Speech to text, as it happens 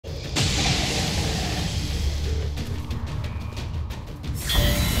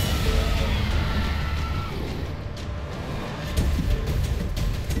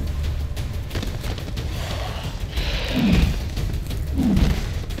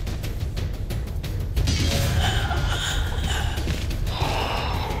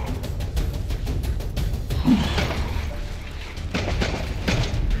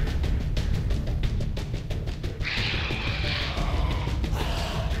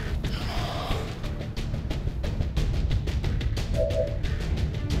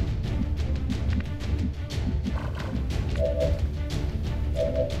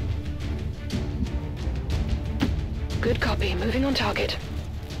on target.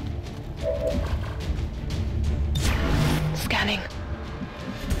 Scanning.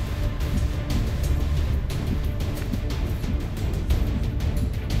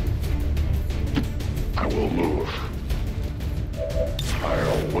 I will move.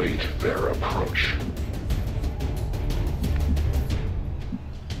 I'll wait their approach.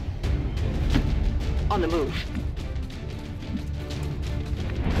 On the move.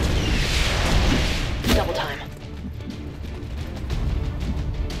 Double time.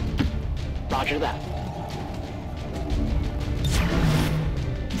 Roger that.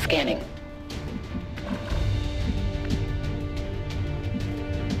 Scanning.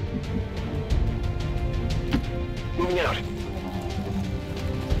 Moving out.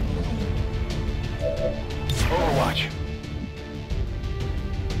 Overwatch.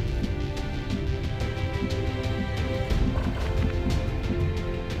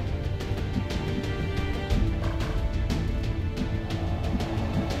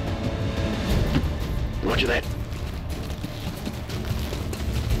 Roger that.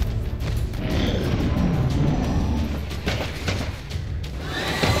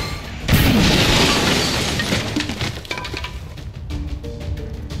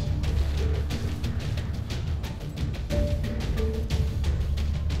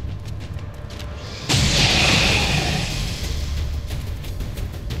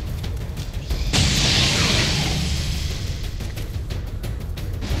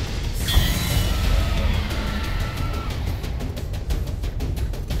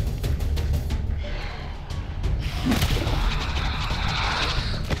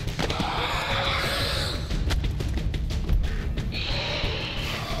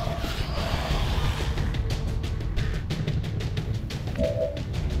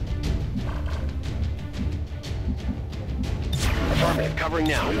 Affirmative, covering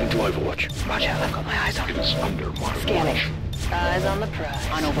now. Moving to Overwatch. Roger, I've got my eyes on It it. is under my Scanning. watch. Eyes on the prize.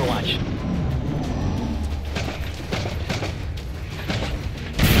 On Overwatch.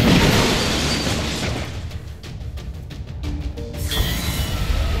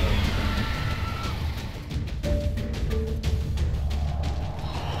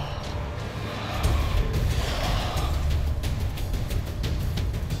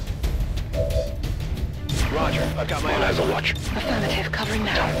 Roger, I've got my eyes on watch. Affirmative, covering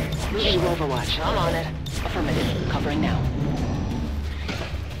now. Moving to Overwatch. I'm on it. Affirmative, covering now.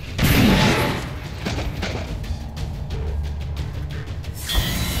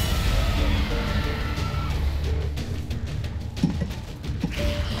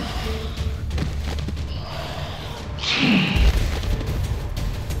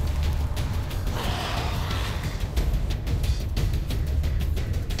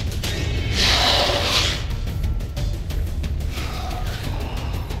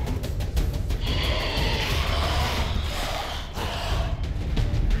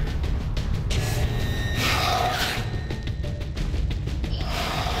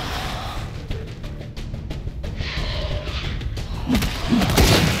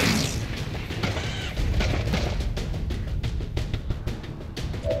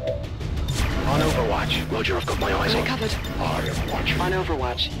 On Overwatch. Roger, I've got my eyes on. Covered. I am watching. On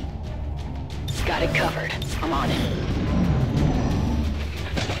Overwatch. Got it covered. I'm on it.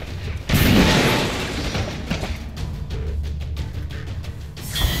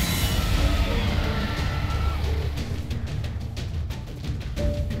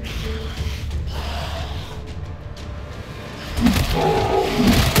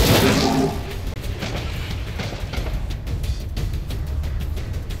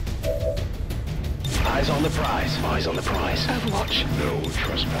 Eyes on the prize. Eyes on the prize. Overwatch. No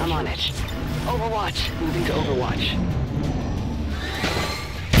trespass. I'm on it. Overwatch. Moving to Overwatch.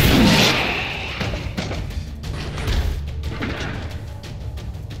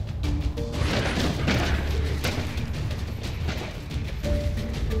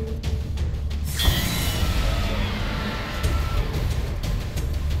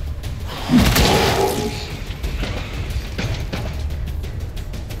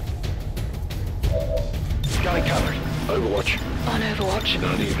 Got it covered. Overwatch. On Overwatch.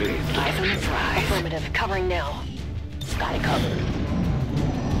 None evade. Eyes on the prize. Affirmative, covering now. Got it covered.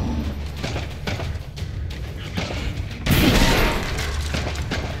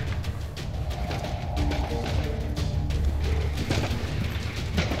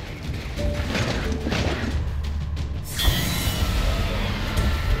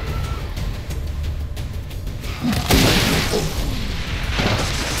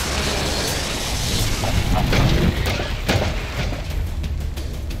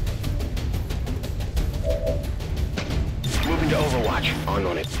 Moving to Overwatch.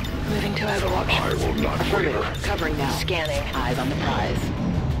 Scanning. Eyes on the prize.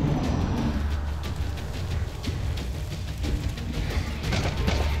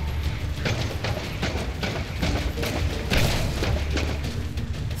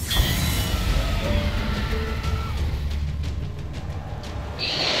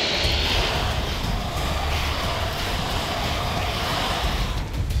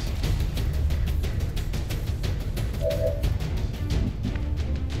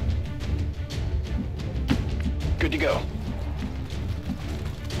 Good to go.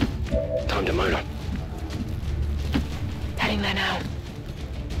 Time to motor. Heading there now.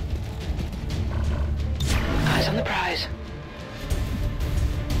 Eyes on the prize.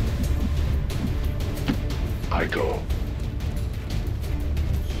 I go.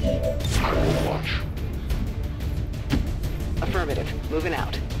 I will watch. Affirmative. Moving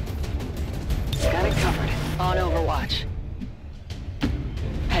out. Got it covered. On Overwatch.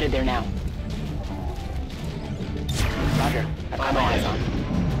 Headed there now. Roger. I've got my eyes on.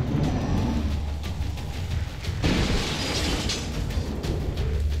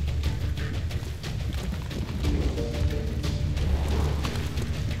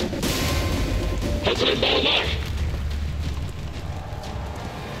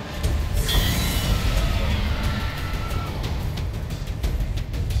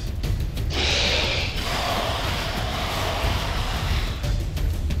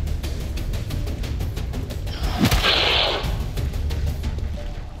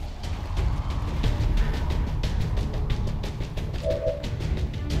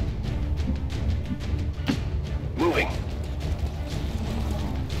 Moving.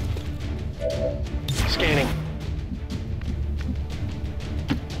 Scanning.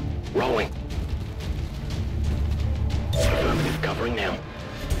 Rolling. Affirmative, covering now.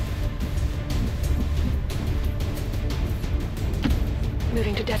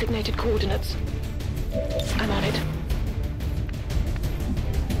 Moving to designated coordinates. I'm on it.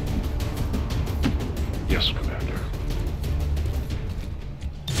 Yes, Commander.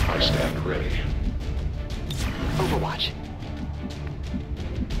 I stand ready. Overwatch.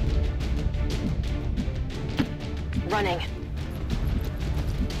 Running.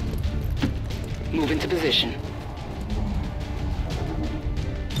 Move into position.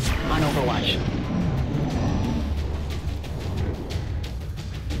 On Overwatch.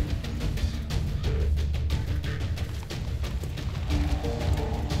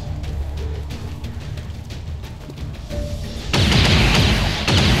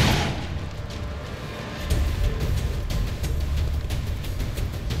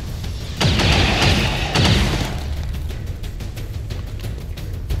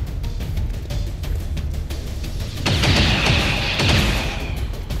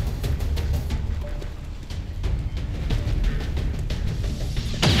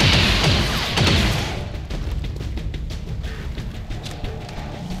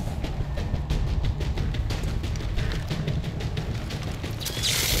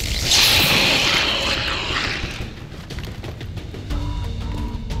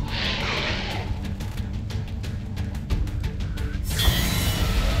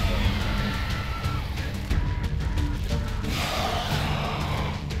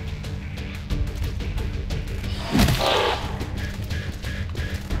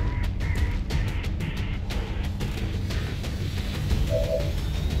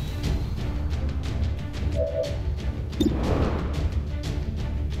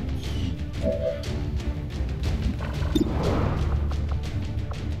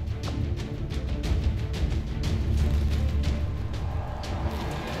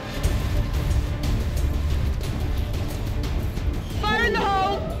 Fire in the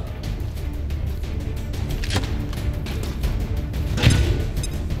hole!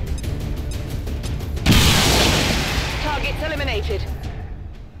 Targets eliminated.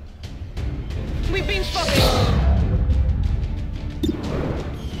 We've been spotted.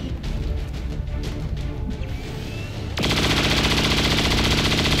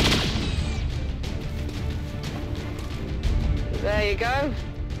 There you go.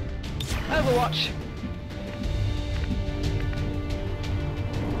 Overwatch.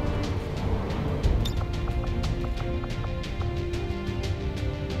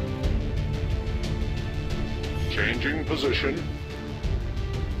 Changing position.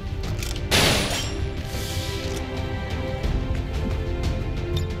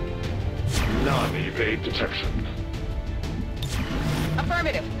 Non-evade detection.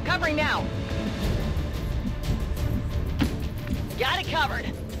 Affirmative. Covering now. Got it covered.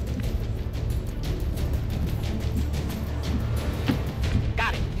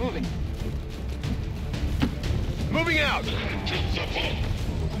 Got it. Moving. Moving out!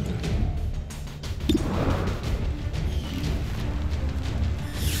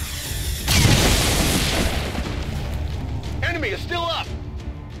 enemy is still up!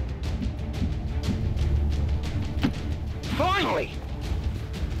 Finally!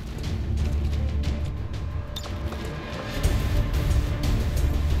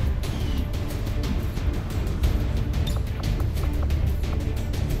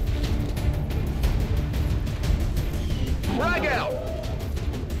 Frag out!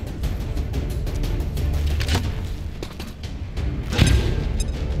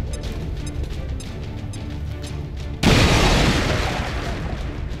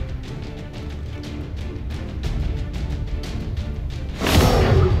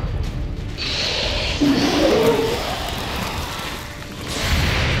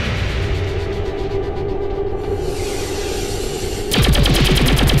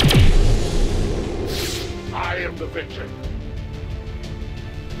 I am the victor.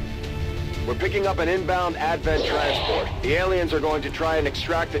 We're picking up an inbound Advent transport. The aliens are going to try and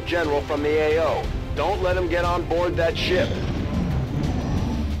extract the General from the AO. Don't let him get on board that ship.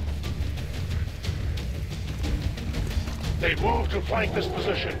 They move to flank this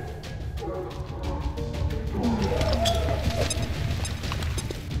position.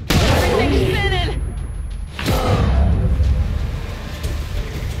 Everything's spinning!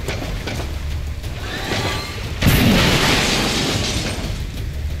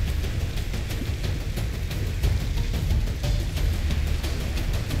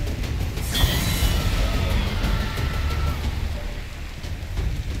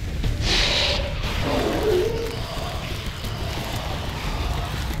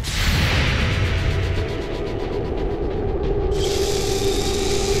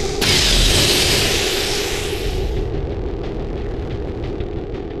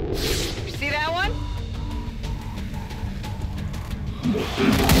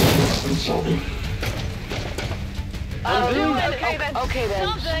 I'm doing it. Okay then. Okay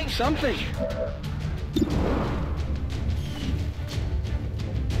then. Something.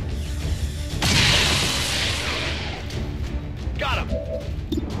 Got him!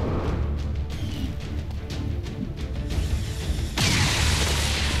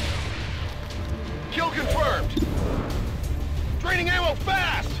 Kill confirmed! Draining ammo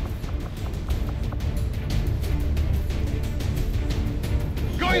fast!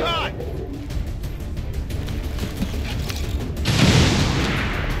 Going hot!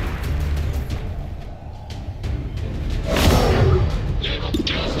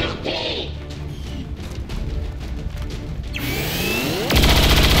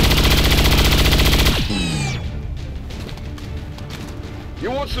 You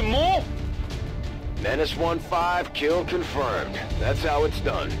want some more? Menace 1-5, kill confirmed. That's how it's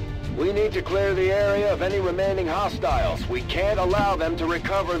done. We need to clear the area of any remaining hostiles. We can't allow them to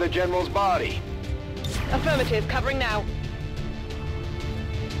recover the General's body. Affirmative, covering now.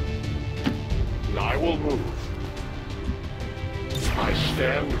 I will move. I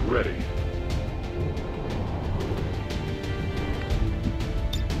stand ready.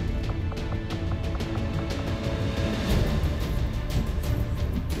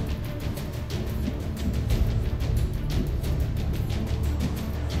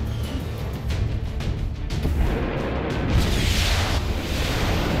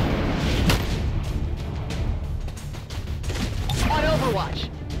 On Overwatch.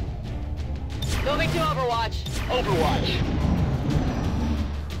 Moving to Overwatch. Overwatch.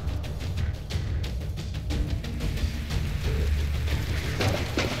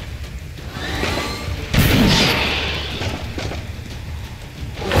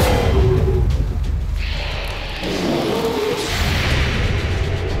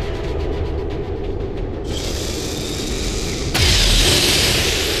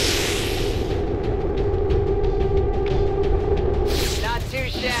 Not too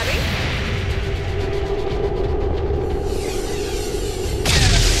shabby.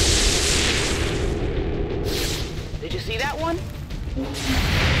 Did you see that one?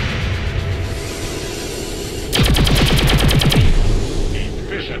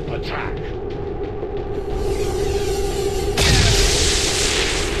 Efficient attack.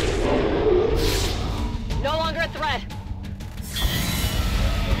 No longer a threat.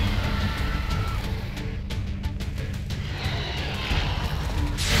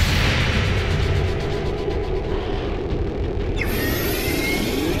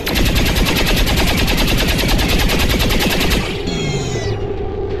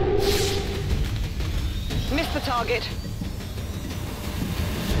 Missed the target.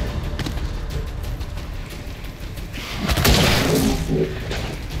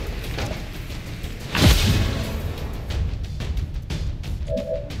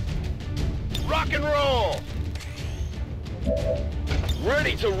 Rock and roll!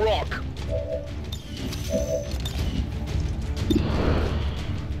 Ready to rock!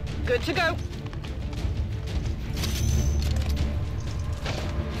 Good to go.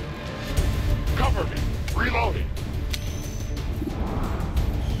 Cover me. Reloading.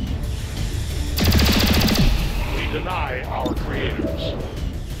 We deny our creators.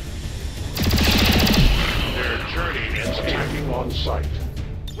 Their journey ends attacking on sight.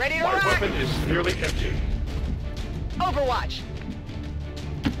 Ready to My rock. weapon is nearly empty. Overwatch.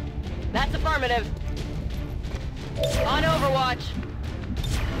 That's affirmative. On Overwatch.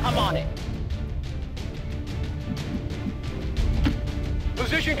 I'm on it.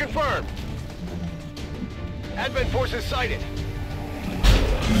 Position confirmed. Advent forces sighted.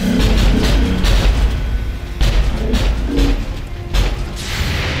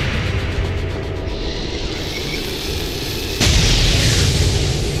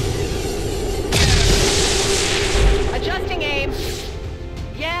 Adjusting aim.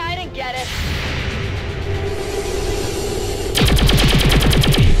 Yeah, I didn't get it.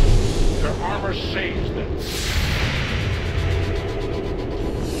 Their armor saves them.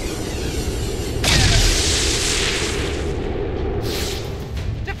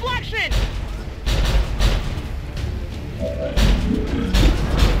 Deflection!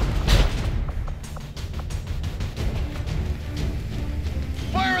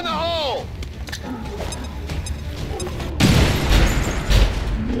 Fire in the hole!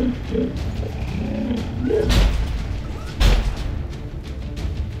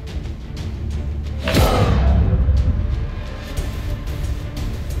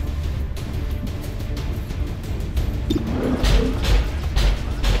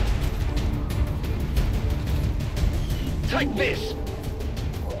 Take this!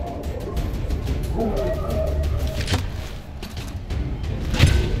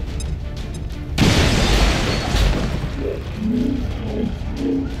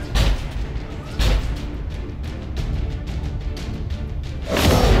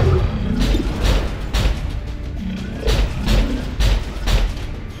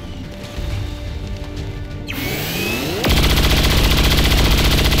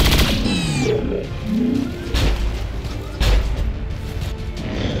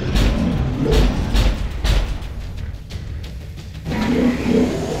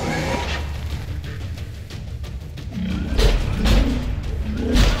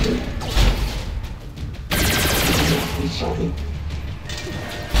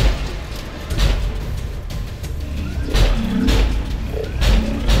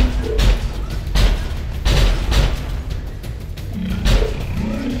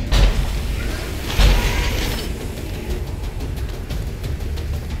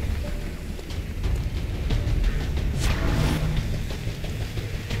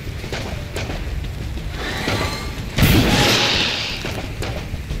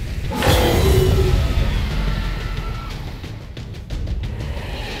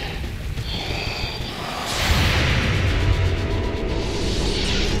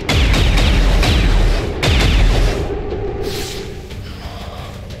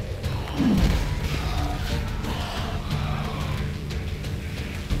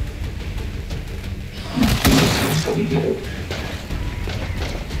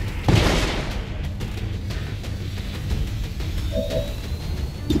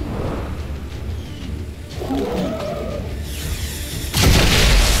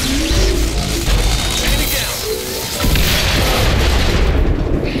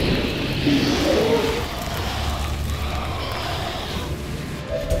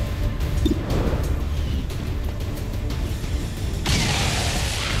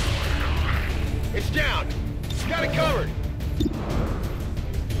 It's down! Got it covered!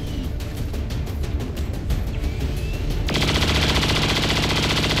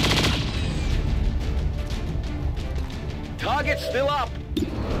 Target's still up!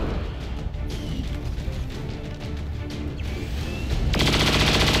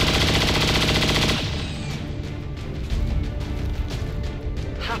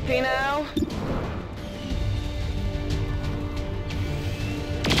 Happy now?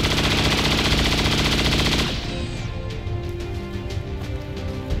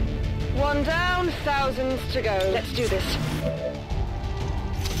 One down, thousands to go. Let's do this.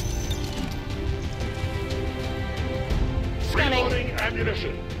 Scanning. Reloading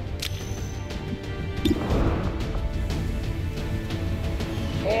ammunition.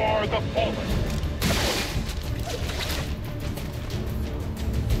 For the fallen.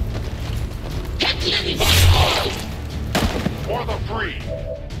 For the free.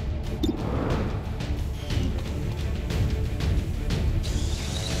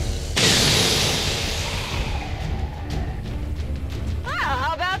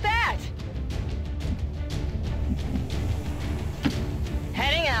 How about that?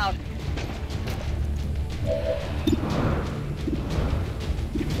 Heading out.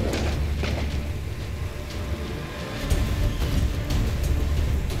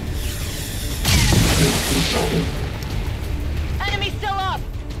 Enemy still up!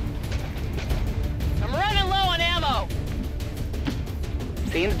 I'm running low on ammo!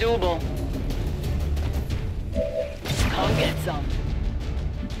 Seems doable. Come get some.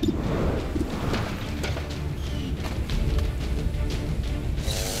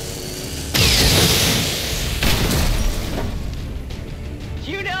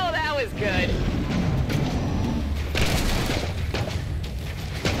 You know that was good.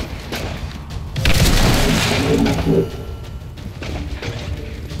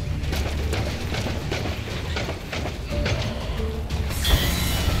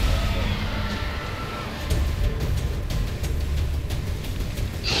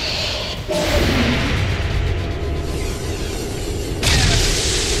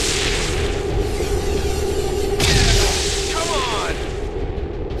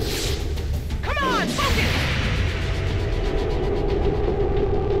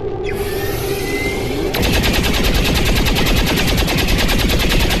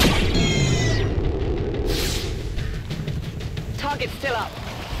 Target's still up.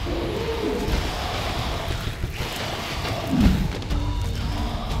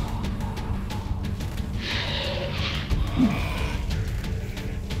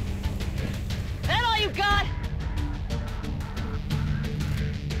 That all you got?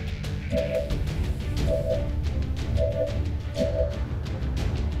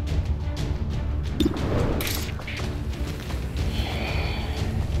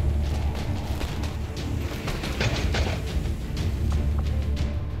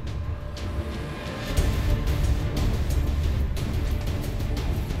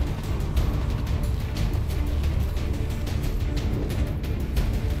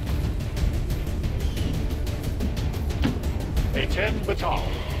 A 10 baton.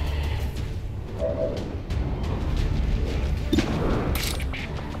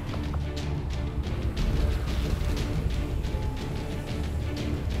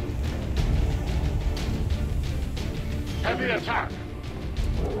 Heavy attack.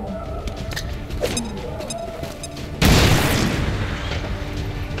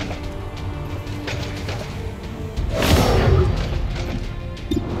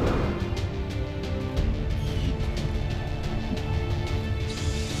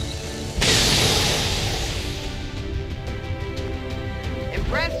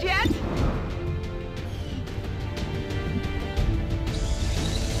 Impressed yet?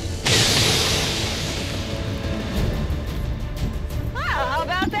 Well, how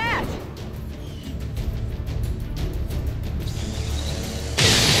about that?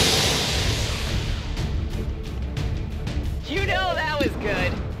 You know that was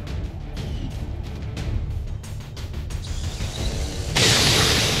good.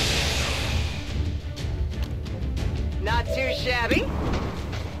 Not too shabby.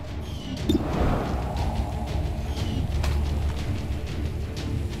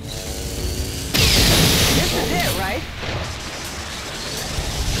 This is it, right?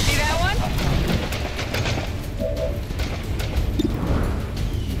 See that one?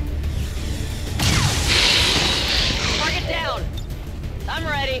 Target down. I'm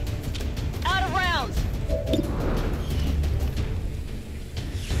ready. Out of rounds.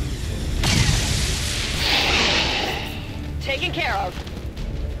 Taken care of.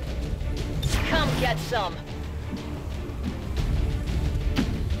 Come get some.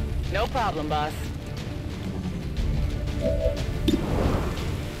 No problem, boss.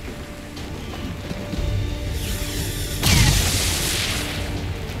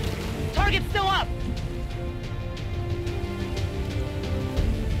 Target's still up.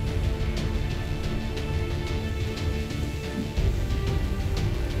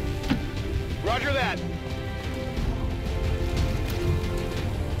 Roger that.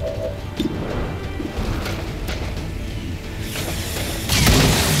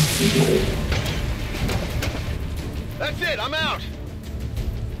 That's it, I'm out.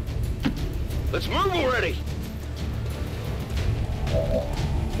 Let's move already.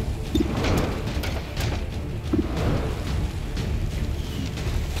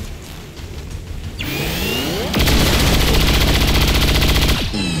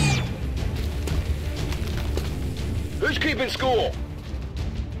 Who's keeping score?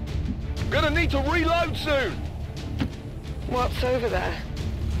 Gonna need to reload soon. What's over there?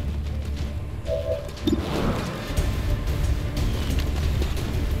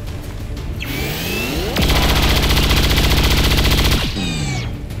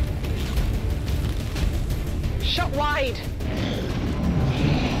 Shot wide.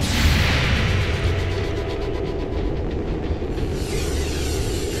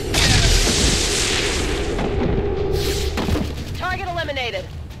 Target eliminated.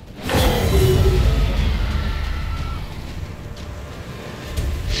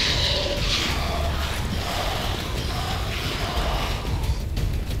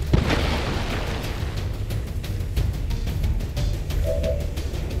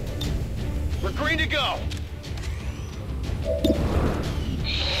 We're green to go.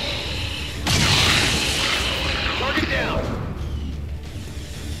 Target down.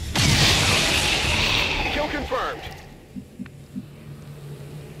 Kill confirmed.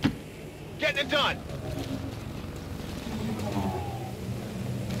 Getting it done.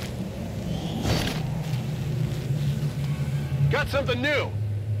 Got something new.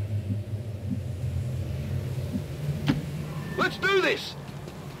 Let's do this.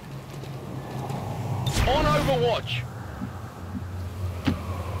 On Overwatch.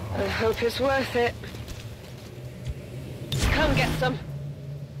 I hope it's worth it. Come get some.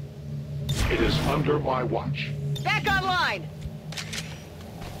 It is under my watch. Back online.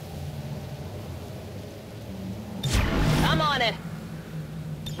 I'm on it.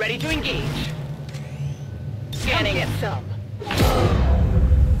 Ready to engage. Scanning it some.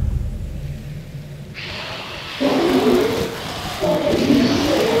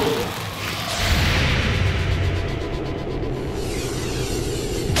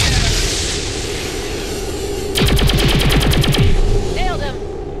 Nailed him.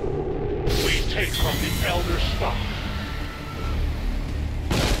 We take from the Elder stock.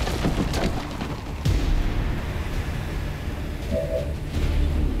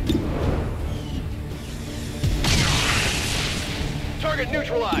 Target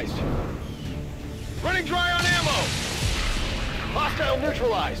neutralized. Running dry on ammo. Hostile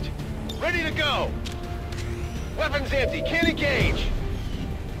neutralized. Ready to go. Weapons empty. Can't engage.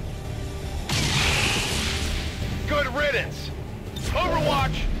 Good riddance.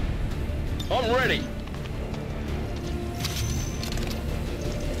 Overwatch. I'm ready.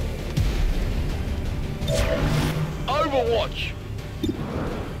 Overwatch.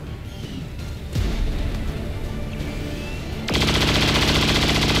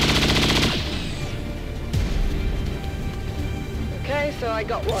 Okay, so I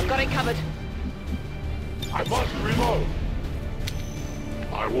got one. Got it covered. I must reload.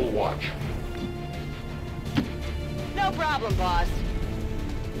 I will watch. No problem, boss.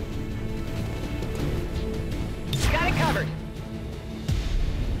 Got it covered.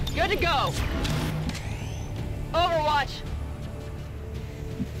 Good to go. Overwatch.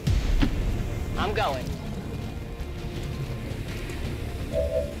 I'm going.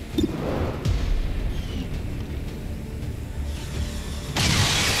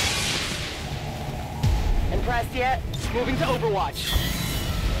 Impressed yet? Moving to Overwatch.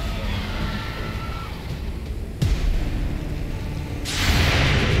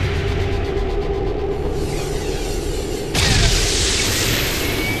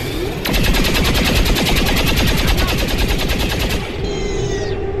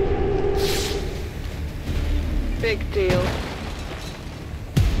 Big deal.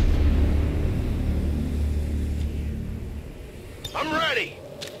 I'm ready.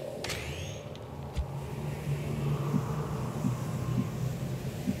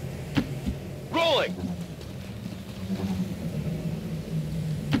 Rolling.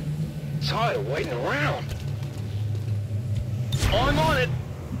 Tired of waiting around. I'm on it.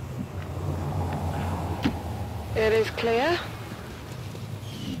 It is clear.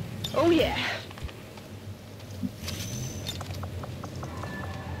 Oh yeah.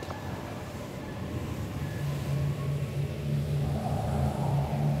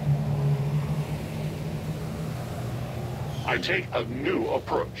 I take a new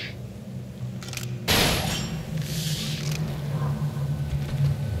approach.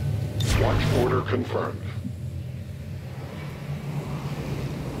 Watch order confirmed.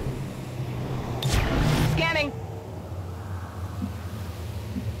 Scanning.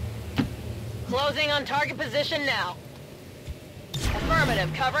 Closing on target position now.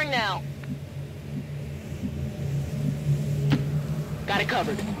 Affirmative, covering now. Got it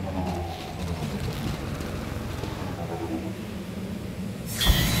covered.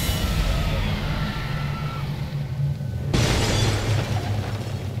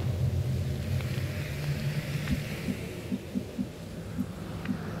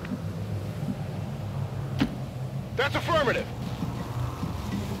 That's affirmative.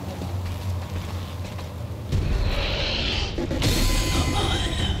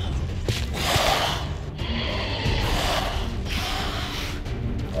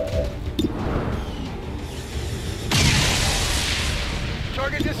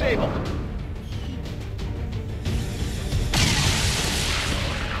 Target disabled.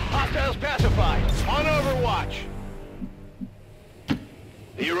 Hostiles pacified. On Overwatch.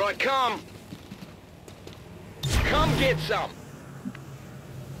 Here I come. Come get some.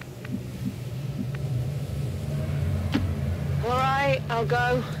 All right, I'll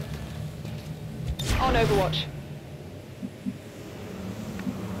go. On Overwatch.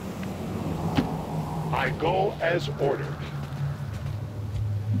 I go as ordered.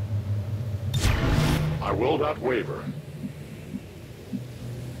 I will not waver.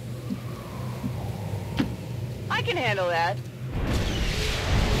 I can handle that.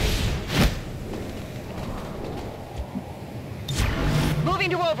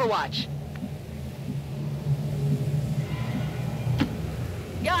 Moving to Overwatch.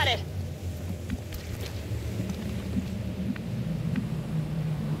 Got it.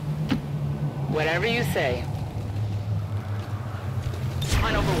 Whatever you say.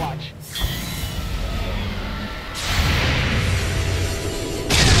 On Overwatch.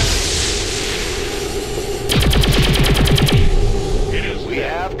 We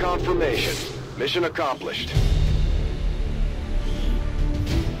have confirmation. Mission accomplished.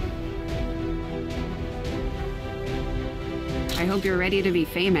 I hope you're ready to be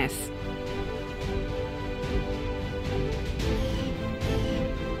famous.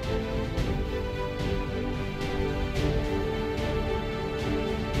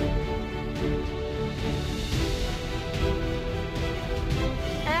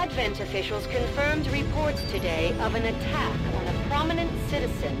 Advent officials confirmed reports today of an attack on a prominent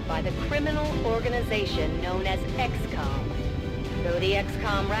citizen by the criminal organization known as Xcom. Though the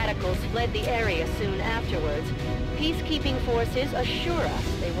Xcom radicals fled the area soon afterwards, peacekeeping forces assure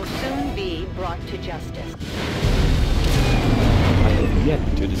us they will soon be brought to justice. I have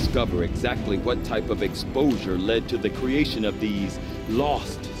yet to discover exactly what type of exposure led to the creation of these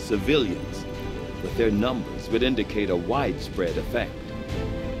lost civilians, but their numbers would indicate a widespread effect.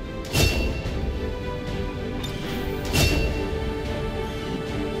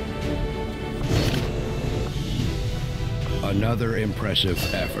 Another impressive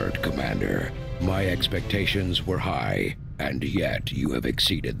effort, Commander. My expectations were high, and yet you have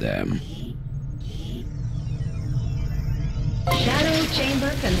exceeded them. Shadow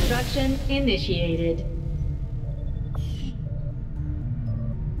chamber construction initiated.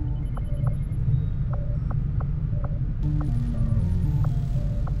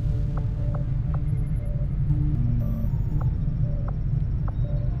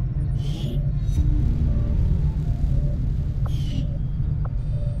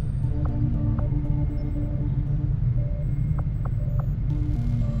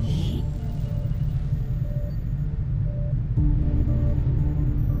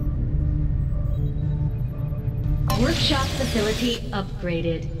 Workshop facility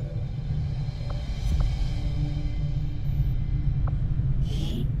upgraded.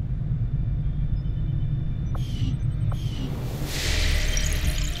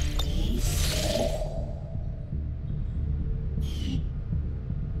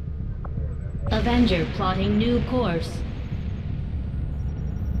 Avenger plotting new course.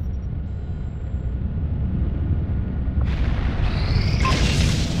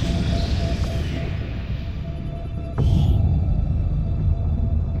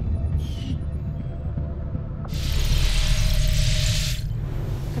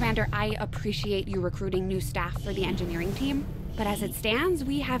 Commander, I appreciate you recruiting new staff for the engineering team, but as it stands,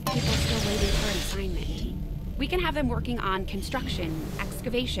 we have people still waiting for an assignment. We can have them working on construction,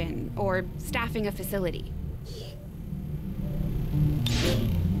 excavation, or staffing a facility.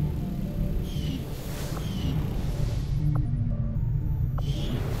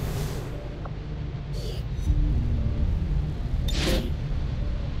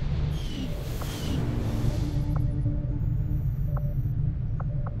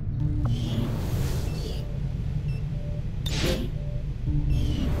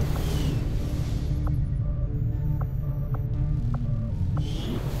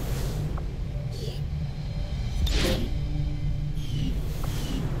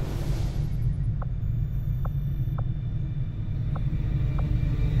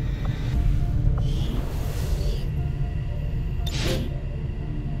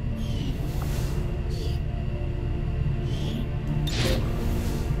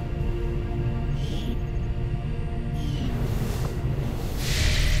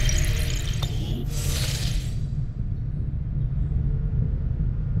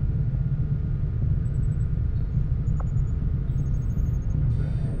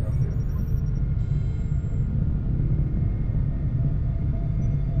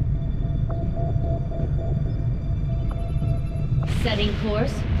 Setting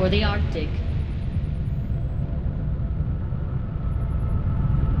course for the Arctic.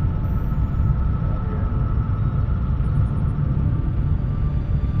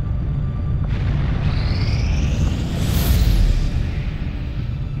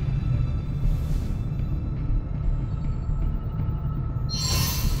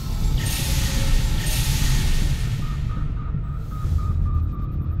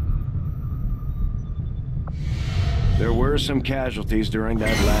 There were some casualties during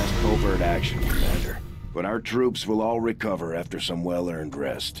that last covert action, Commander. But our troops will all recover after some well-earned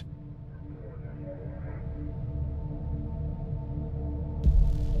rest.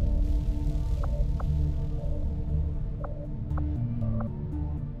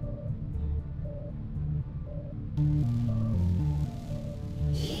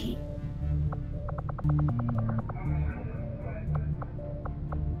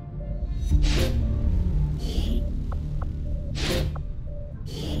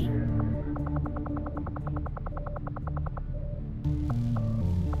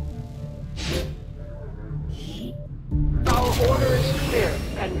 Our order is clear,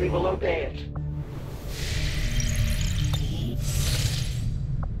 and we will obey it.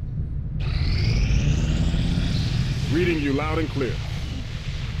 Reading you loud and clear.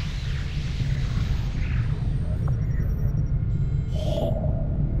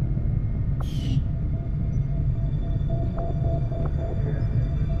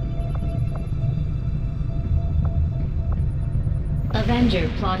 Avenger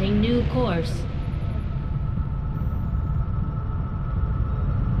plotting new course.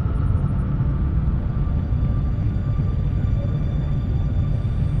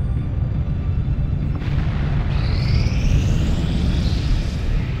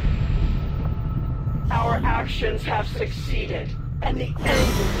 Our actions have succeeded, and the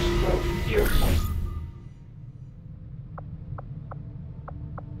Embers grow fearful.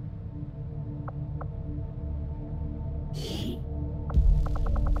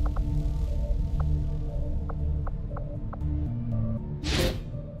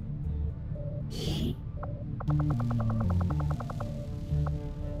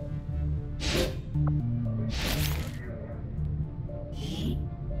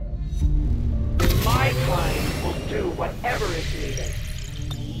 My kind will do whatever is needed.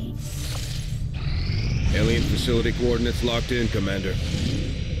 Alien facility coordinates locked in, Commander.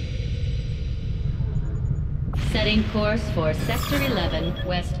 Setting course for Sector 11,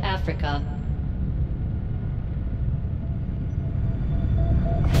 West Africa.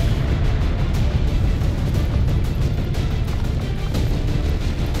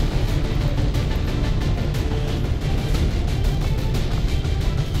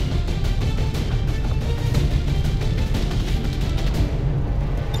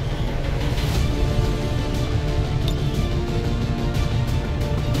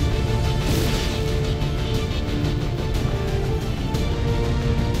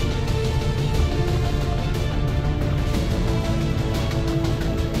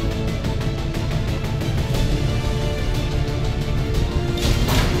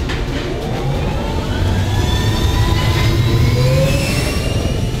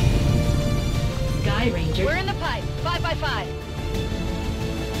 We're in the pipe. 5 by 5.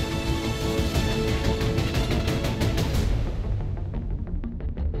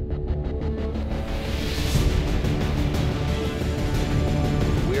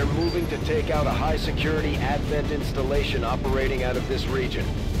 We are moving to take out a high-security Advent installation operating out of this region.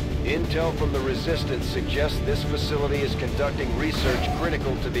 Intel from the Resistance suggests this facility is conducting research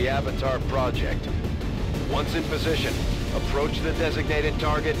critical to the Avatar project. Once in position, approach the designated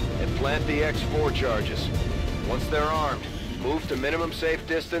target and plant the X4 charges. Once they're armed, move to minimum safe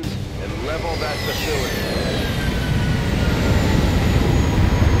distance and level that facility.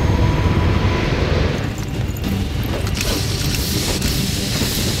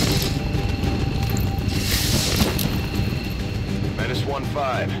 Menace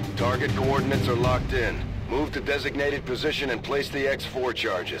 1-5, target coordinates are locked in. Move to designated position and place the X4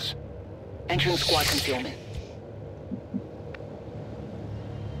 charges. Entering squad concealment.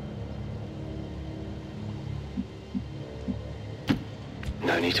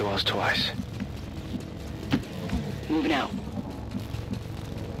 No need to ask twice. Moving out.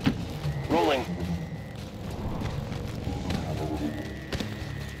 Rolling.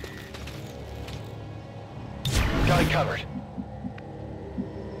 Got it covered.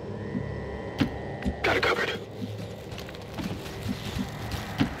 Got it covered.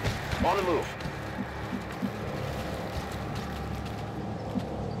 On the move.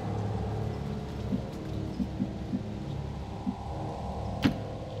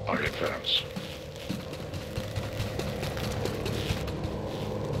 I advance.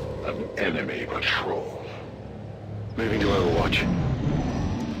 An enemy patrol. Moving to Overwatch.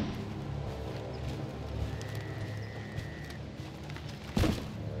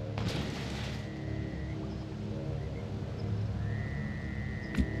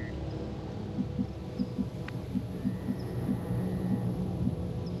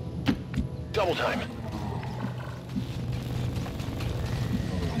 Double time.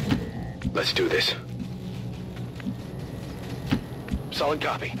 Let's do this. Solid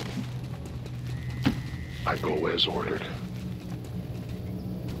copy. I go as ordered.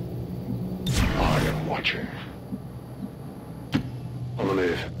 I am watching. On the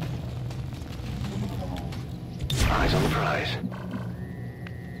move. Eyes on the prize.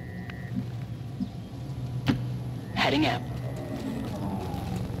 Heading out.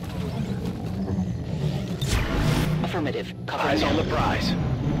 Affirmative. Cover Eyes now. on the prize.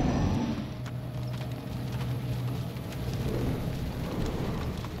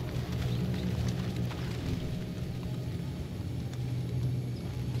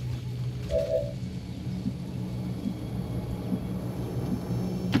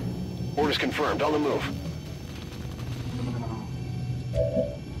 Orders confirmed. On the move.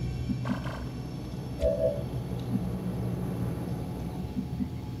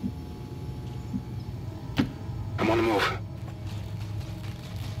 I'm on the move.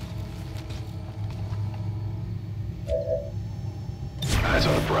 Eyes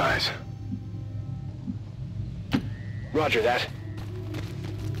on the prize. Roger that.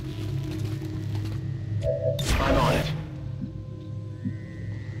 I'm on it.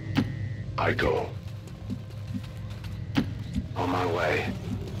 I go. On my way.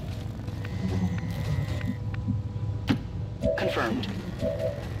 Confirmed.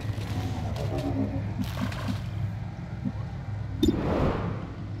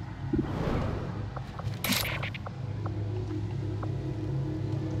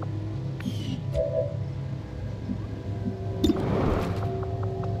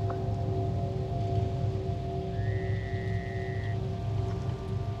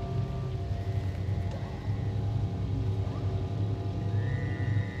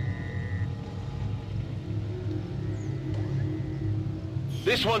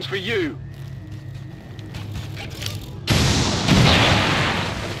 This one's for you.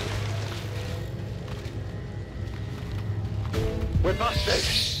 We're busted.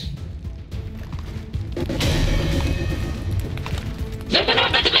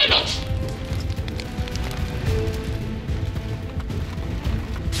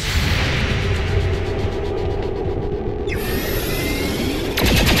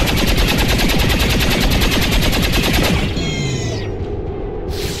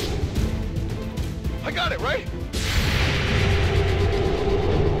 I got it, right?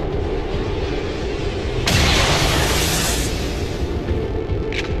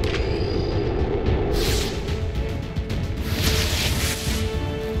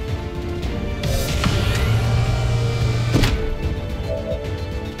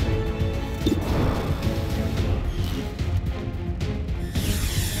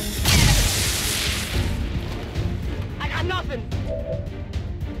 I got nothing.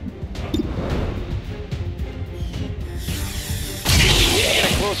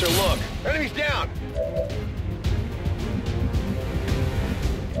 Get a closer look. Enemy's down.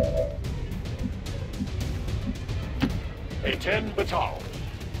 A 10 batal.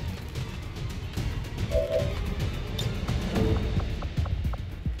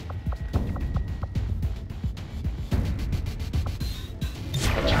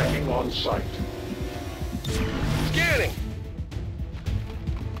 Attacking on sight. Scanning.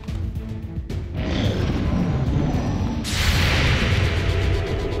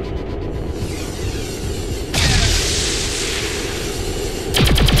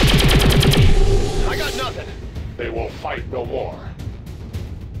 I got nothing. They will fight no more.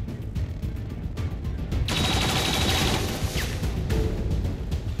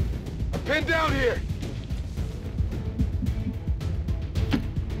 I'm pinned down here.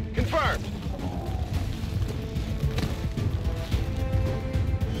 Confirmed.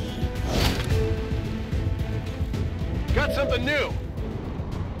 Got something new.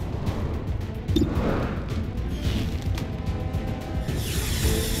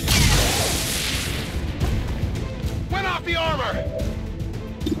 Went off the armor.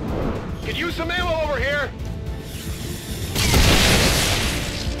 Could use some ammo over here.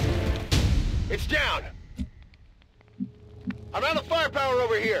 It's down. I'm out of firepower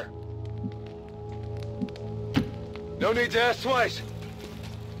over here. No need to ask twice.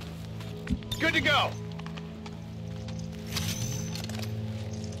 Good to go.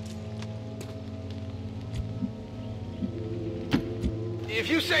 If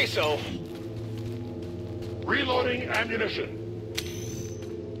you say so. Reloading ammunition.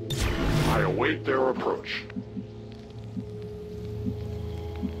 I await their approach.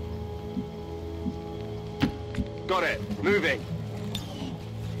 Got it. Moving.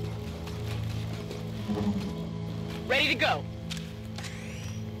 Ready to go.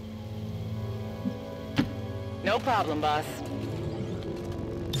 No problem, boss.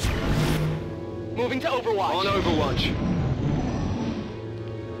 Moving to Overwatch. On Overwatch.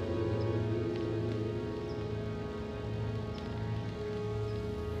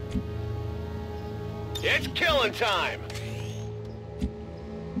 killing time!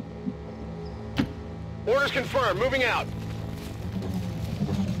 Orders confirmed. Moving out.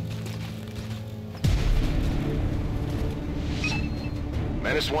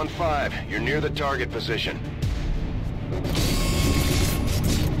 Menace 1-5, you're near the target position.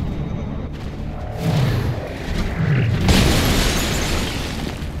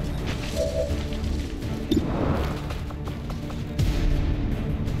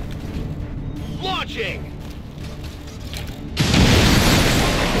 Launching!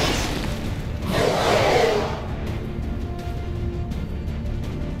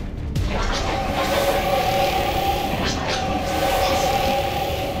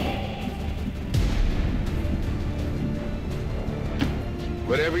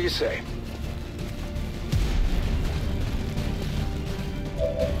 Whatever you say.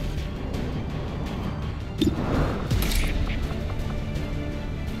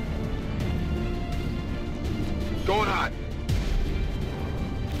 Going hot.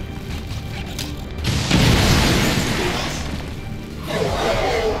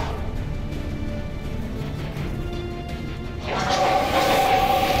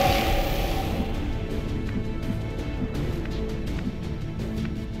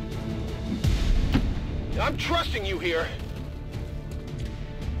 I'm trusting you here.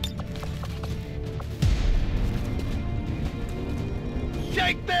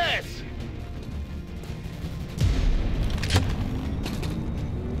 Take this!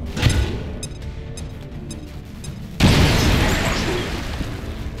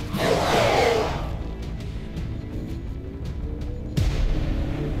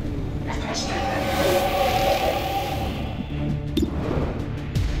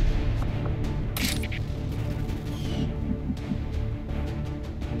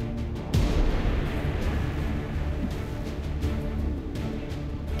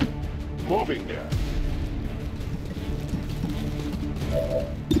 Moving there.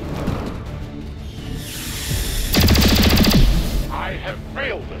 I have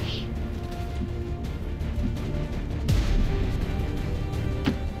failed this.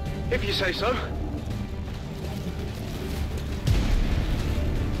 If you say so.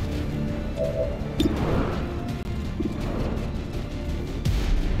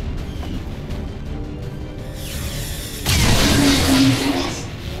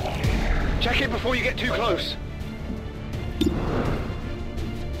 Check it before you get too close.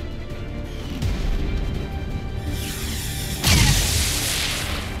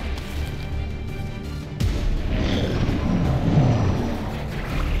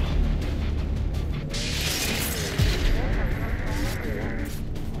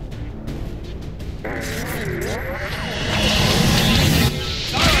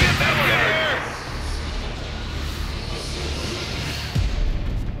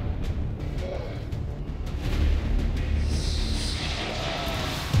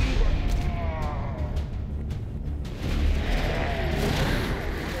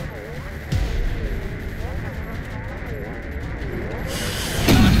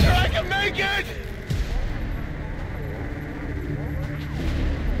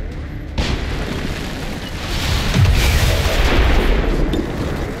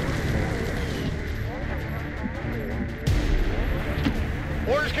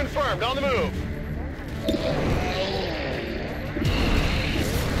 Orders confirmed, on the move.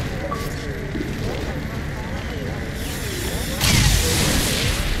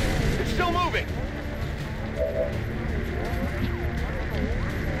 It's still moving.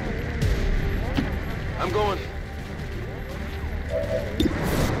 I'm going.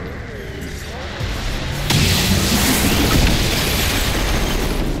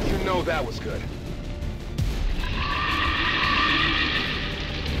 You know that was good.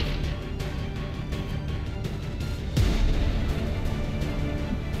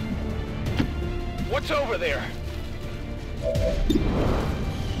 What's over there?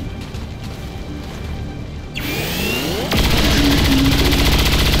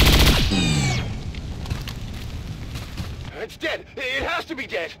 It's dead. It has to be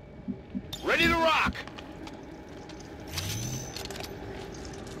dead. Ready to rock.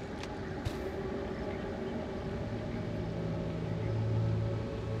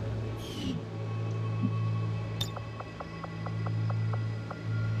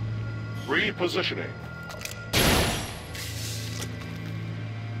 Repositioning.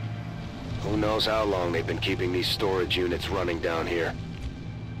 Who knows how long they've been keeping these storage units running down here.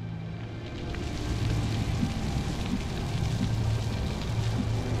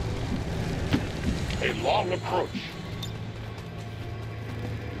 A long approach.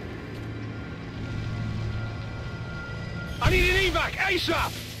 I need an evac,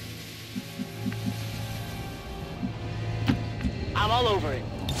 ASAP! I'm all over it.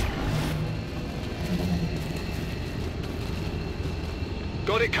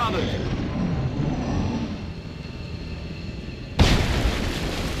 Got it covered.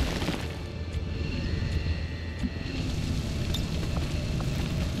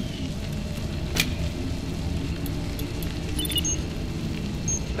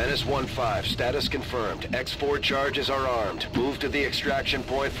 Menace 1-5, status confirmed. X4 charges are armed. Move to the extraction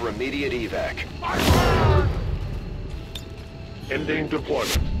point for immediate evac. Ending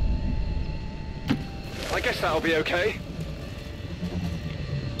deployment. I guess that'll be okay.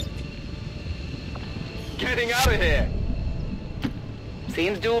 Getting out of here!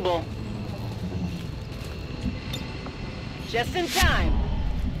 Seems doable. Just in time.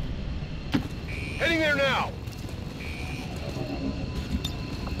 Heading there now!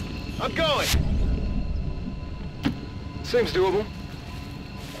 I'm going! Seems doable.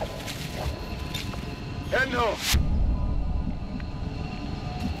 Heading home.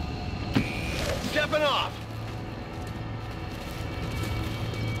 Stepping off!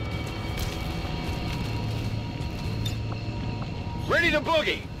 Ready to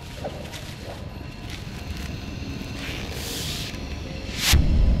boogie!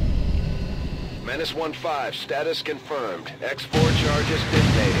 Menace 1-5, status confirmed. X4 charges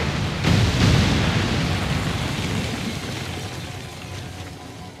detonating.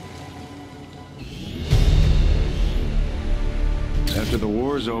 After the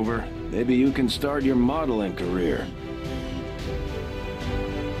war's over, maybe you can start your modeling career.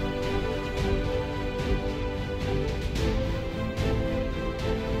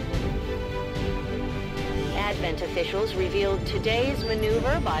 Advent officials revealed today's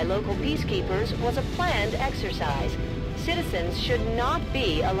maneuver by local peacekeepers was a planned exercise. Citizens should not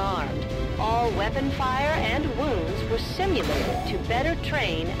be alarmed. All weapon fire and wounds were simulated to better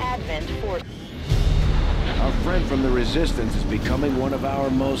train Advent forces. Our friend from the Resistance is becoming one of our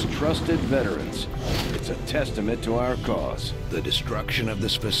most trusted veterans. It's a testament to our cause. The destruction of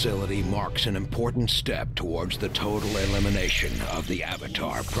this facility marks an important step towards the total elimination of the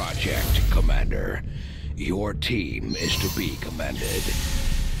Avatar Project, Commander. Your team is to be commended.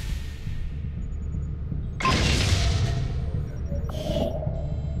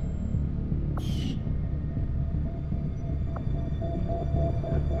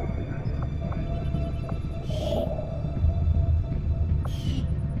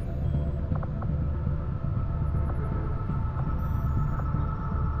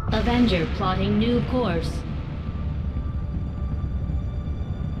 Avenger plotting new course.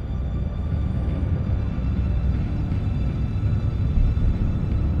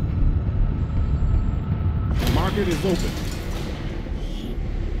 Market is open.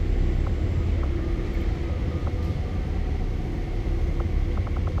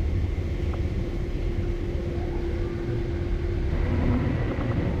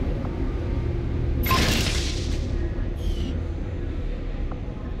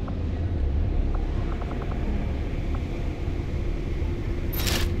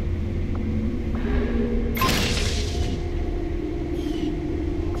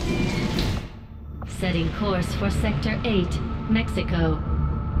 Setting course for Sector 8, Mexico.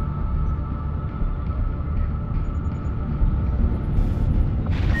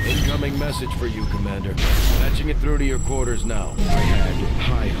 Incoming message for you, Commander. Patching it through to your quarters now. I had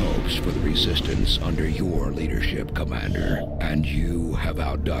high hopes for the Resistance under your leadership, Commander, and you have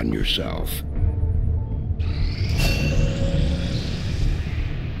outdone yourself.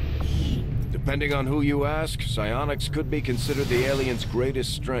 Depending on who you ask, psionics could be considered the aliens'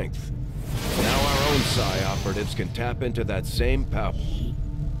 greatest strength. Now our own psi operatives can tap into that same power.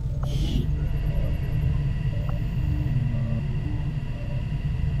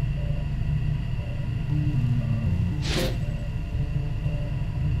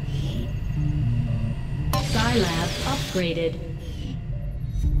 Psi lab upgraded.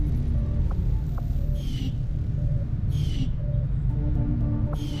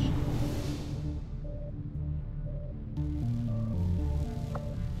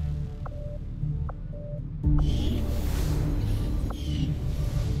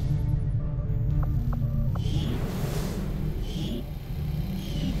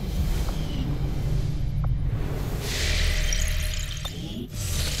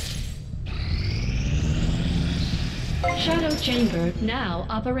 Shadow chamber now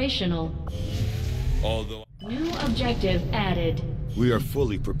operational. Although New objective added. we are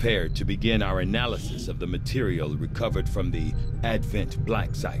fully prepared to begin our analysis of the material recovered from the Advent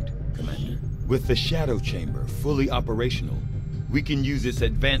Black Site, Commander. With the Shadow Chamber fully operational, we can use its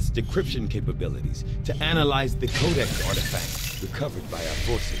advanced decryption capabilities to analyze the Codex artifacts recovered by our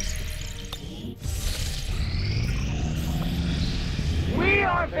forces.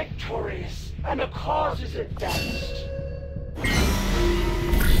 are victorious, and the cause is advanced.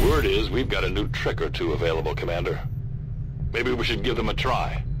 Word is we've got a new trick or two available, Commander. Maybe we should give them a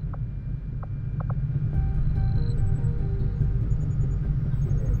try.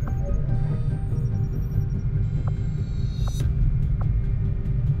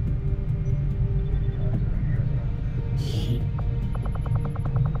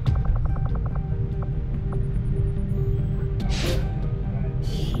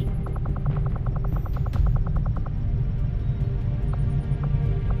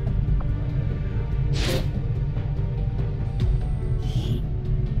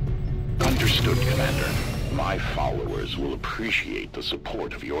 Understood, Commander. My followers will appreciate the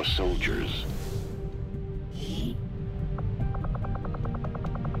support of your soldiers.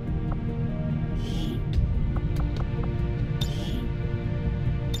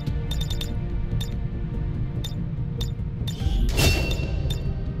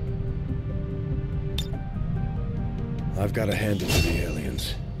 I've got to hand it to the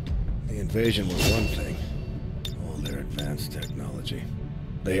aliens. The invasion was one thing. All their advanced technology.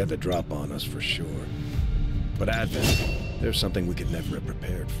 They had the drop on us for sure. But Advent, there's something we could never have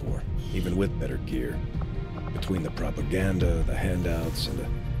prepared for, even with better gear. Between the propaganda, the handouts, and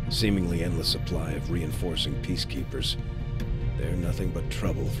a seemingly endless supply of reinforcing peacekeepers, they're nothing but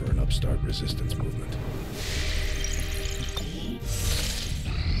trouble for an upstart resistance movement.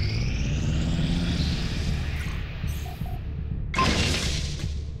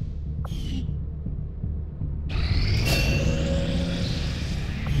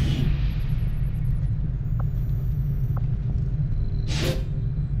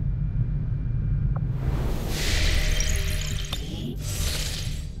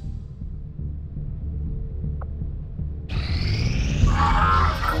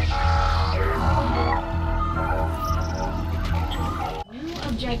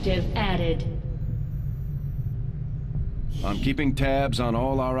 Objective added. I'm keeping tabs on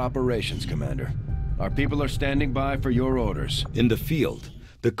all our operations, Commander. Our people are standing by for your orders. In the field,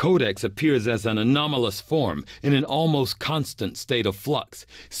 the Codex appears as an anomalous form in an almost constant state of flux,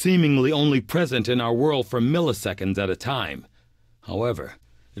 seemingly only present in our world for milliseconds at a time. However,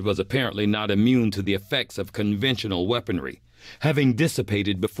 it was apparently not immune to the effects of conventional weaponry, having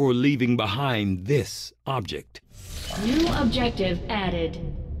dissipated before leaving behind this object. New objective added.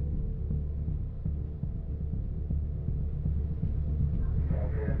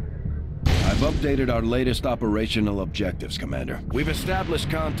 I've updated our latest operational objectives, Commander. We've established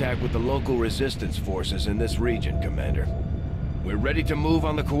contact with the local resistance forces in this region, Commander. We're ready to move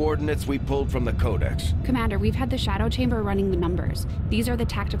on the coordinates we pulled from the Codex. Commander, we've had the Shadow Chamber running the numbers. These are the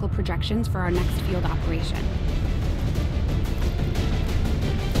tactical projections for our next field operation.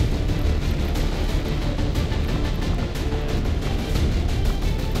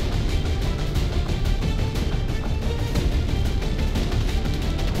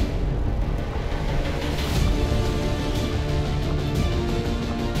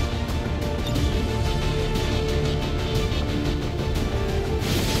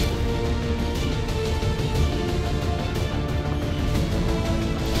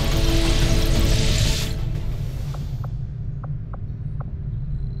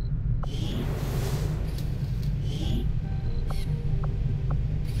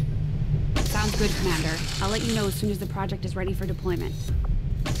 Sounds good, Commander. I'll let you know as soon as the project is ready for deployment.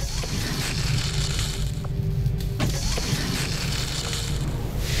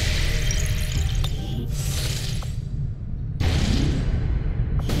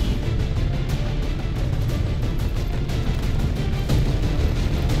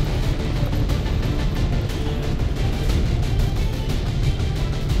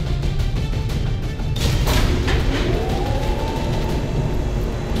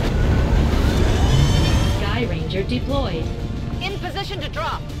 Deployed. In position to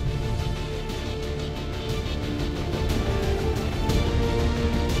drop.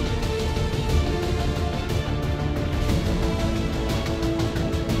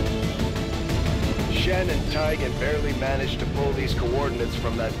 Shen and Taigen barely managed to pull these coordinates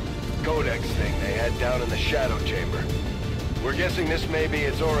from that Codex thing they had down in the Shadow Chamber. We're guessing this may be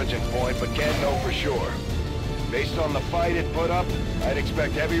its origin point, but can't know for sure. Based on the fight it put up, I'd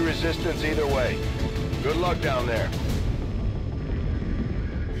expect heavy resistance either way. Good luck down there.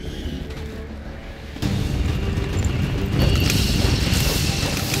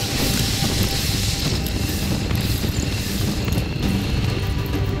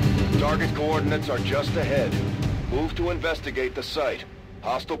 Target coordinates are just ahead. Move to investigate the site.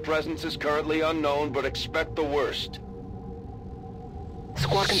 Hostile presence is currently unknown, but expect the worst.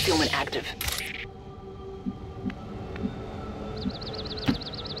 Squad concealment active.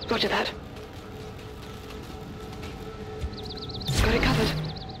 Roger that. Got it covered.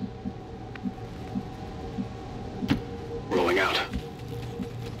 Rolling out.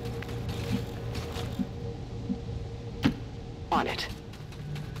 On it.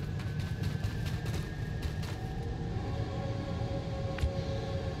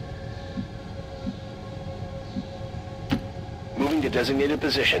 Moving to designated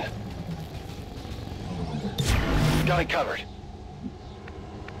position. Got it covered.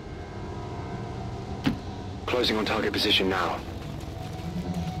 Closing on target position now.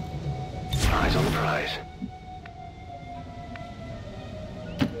 Eyes on the prize.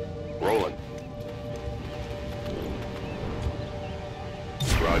 Rolling.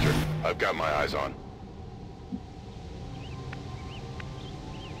 Roger. I've got my eyes on.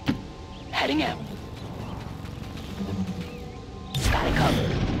 Heading out. Got it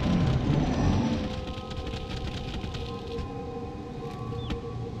covered.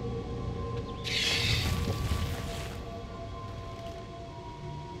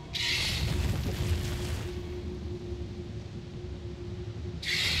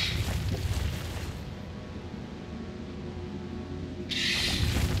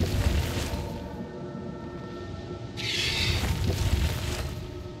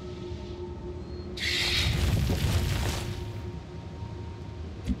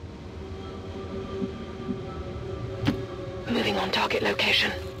 Moving on target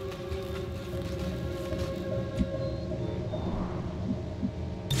location.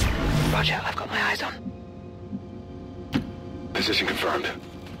 Roger, I've got my eyes on. Position confirmed.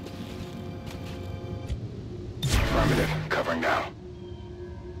 Affirmative. Covering now.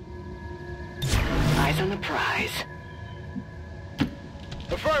 Eyes on the prize.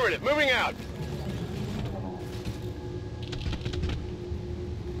 Affirmative. Moving out.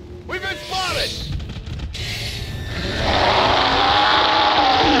 We've been spotted!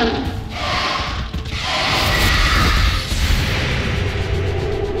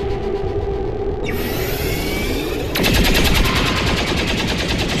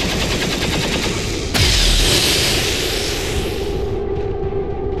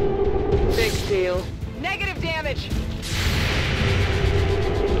 Big deal. Negative damage.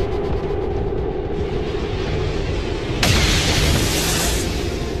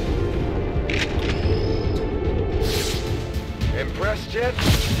 Impressed yet?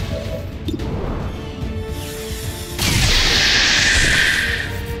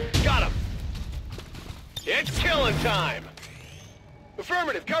 Got him! It's killing time!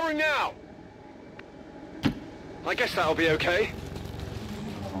 Affirmative, covering now! I guess that'll be okay.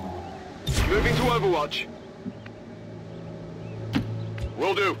 Moving to Overwatch.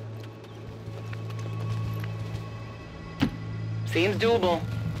 Will do. Seems doable.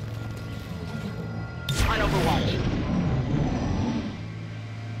 On Overwatch.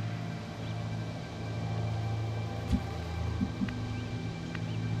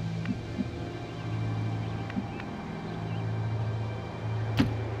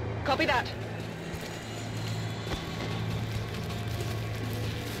 Copy that.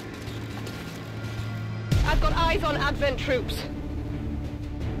 I've got eyes on Advent troops.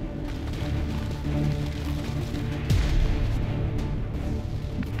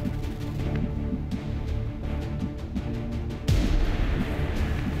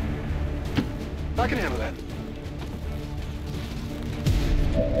 I can handle that.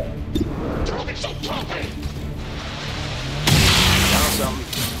 Found something.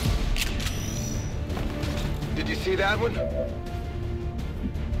 Did you see that one?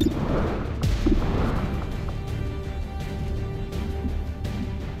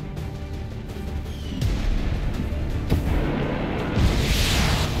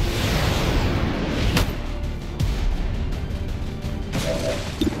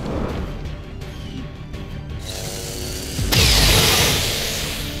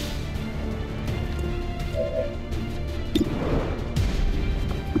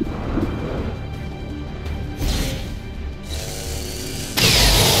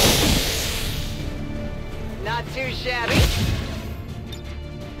 Not too shabby.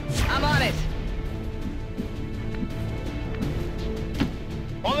 I'm on it.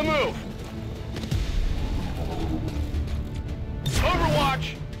 On the move!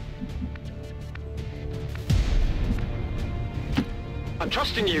 Overwatch! I'm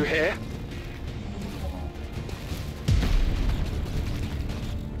trusting you here.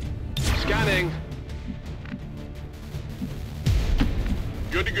 Scanning.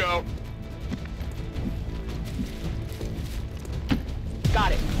 Good to go.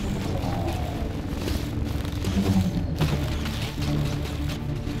 Got it.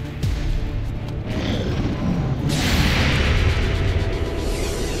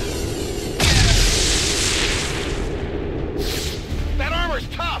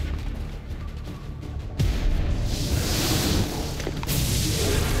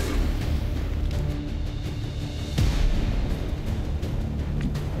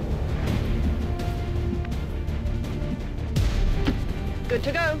 Good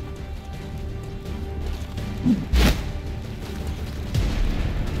to go.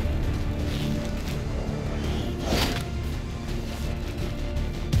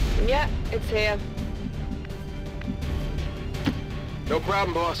 Yeah, it's here. No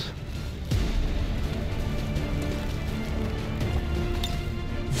problem, boss.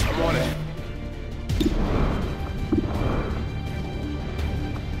 I'm on it.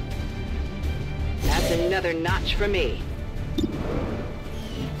 That's another notch for me.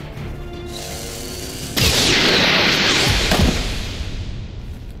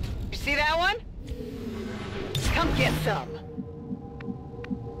 You see that one? Come get some.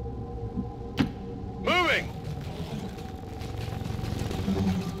 Moving!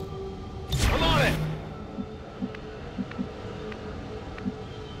 I'm on it!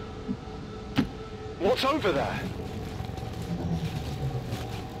 What's over there?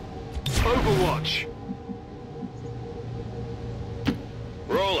 Overwatch!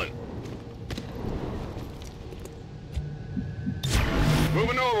 Rolling.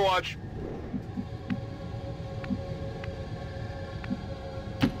 Moving to Overwatch.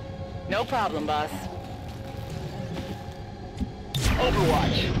 No problem, boss.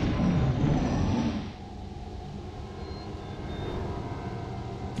 Overwatch.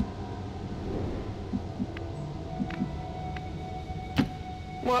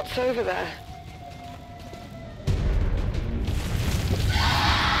 What's over there?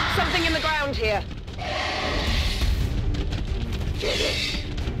 Something in the ground here.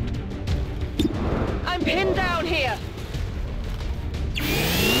 I'm pinned down here.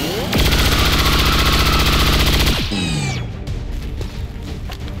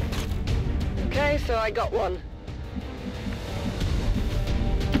 Okay, so I got one.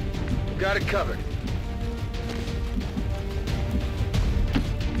 Got it covered.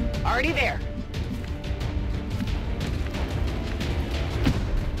 Already there.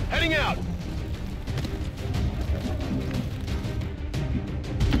 Heading out!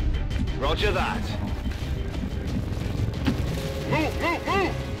 Roger that. Move, move,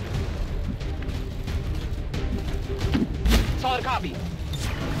 move! Solid copy.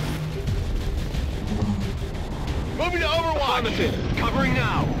 Moving to Overwatch! Affirmative. Covering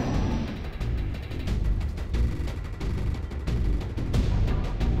now.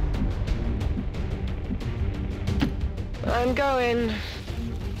 I'm going.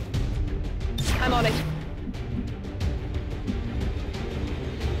 I'm on it.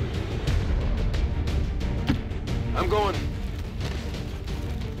 I'm going.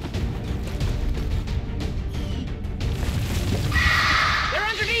 They're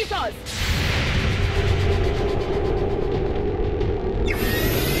underneath us!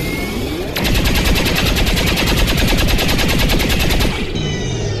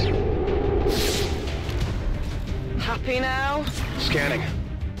 Happy now? Scanning.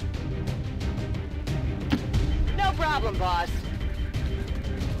 No problem, boss.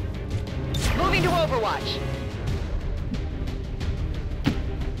 Moving to Overwatch.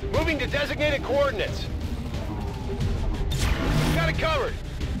 Moving to designated coordinates. Got it covered.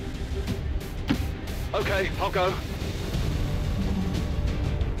 Okay, I'll go.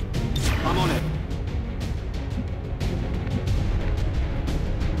 I'm on it.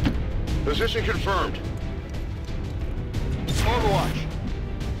 Position confirmed. Overwatch.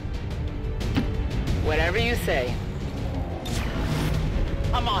 Whatever you say.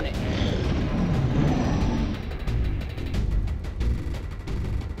 I'm on it.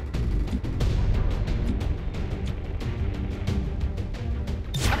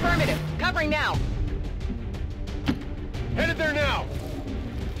 Affirmative. Covering now. Headed there now.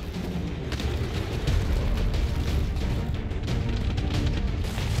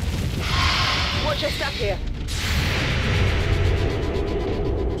 Watch your step here.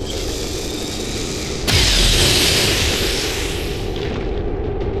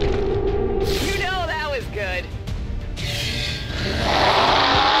 You know that was good.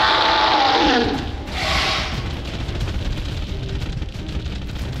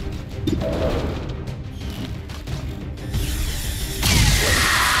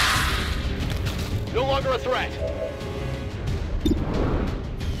 No longer a threat.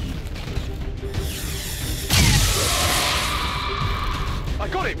 I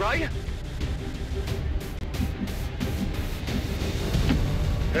got it, right?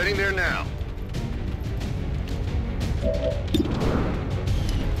 Heading there now.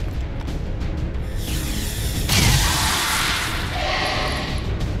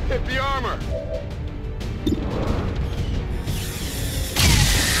 Hit the armor.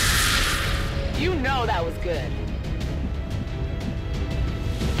 You know that was good.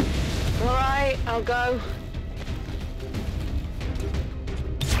 All right, I'll go.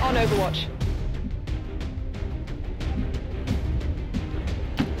 On Overwatch.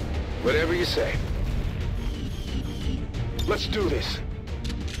 Whatever you say. Let's do this.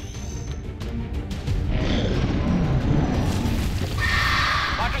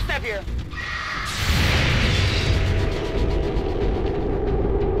 Watch your step here.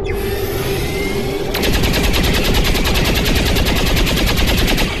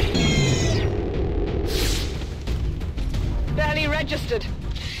 Barely registered.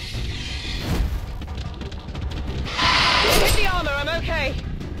 Hit the armor, I'm okay.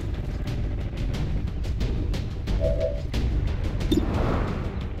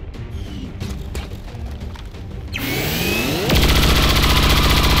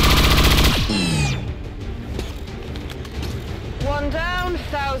 One down,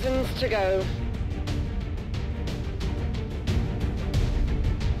 thousands to go.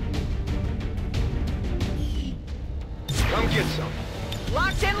 Come get some.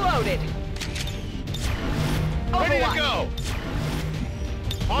 Locked and loaded. Ready to Overwatch. go.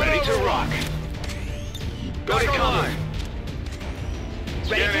 Ready to rock. Go to cover. Ready to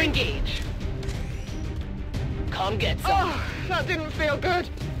Scanning. engage. Come get some. Oh, that didn't feel good.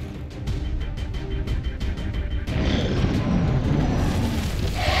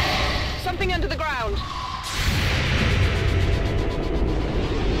 Something under the ground.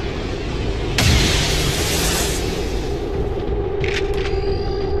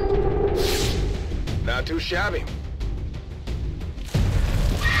 Not too shabby.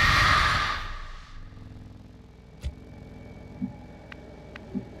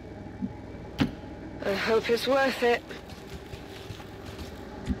 I hope it's worth it.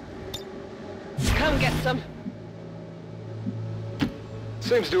 Come get some.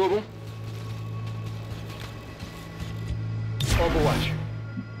 Seems doable. Overwatch.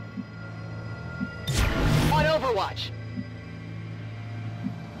 On Overwatch.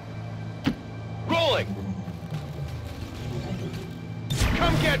 Rolling!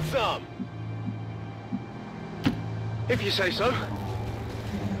 Come get some! If you say so.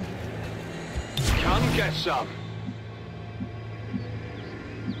 Come get some.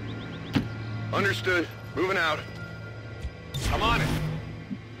 Understood. Moving out. I'm on it.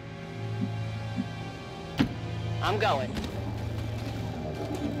 I'm going.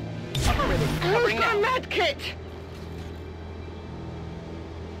 Affirmative. Who's Covering got a now. med kit?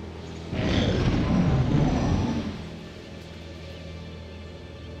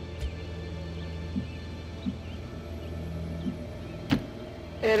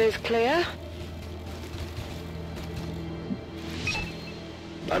 It is clear.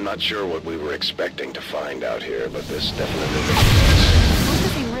 I'm not sure what we were expecting to find out here, but this definitely... It's the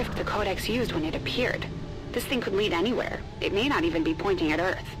same rift the Codex used when it appeared. This thing could lead anywhere. It may not even be pointing at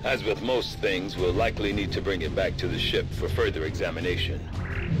Earth. As with most things, we'll likely need to bring it back to the ship for further examination.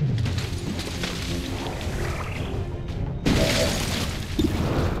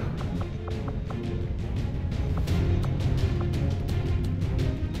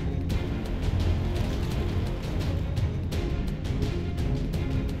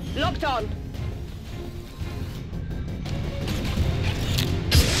 Locked on.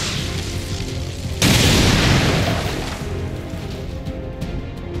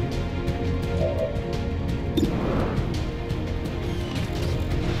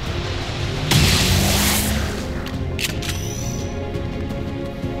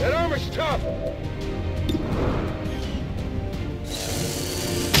 That armor's tough!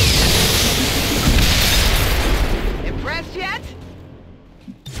 Impressed yet?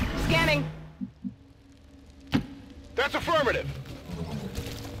 Scanning. That's affirmative!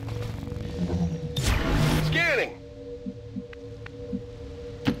 Scanning!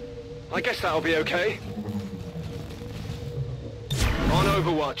 I guess that'll be okay. On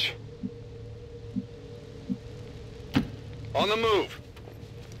Overwatch. On the move.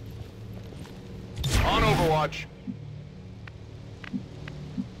 On Overwatch.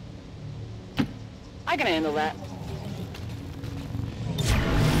 I can handle that.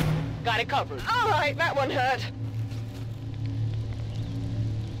 Got it covered. All right, that one hurt.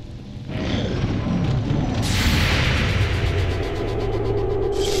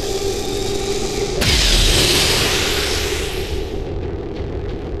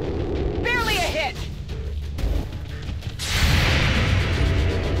 Barely a hit.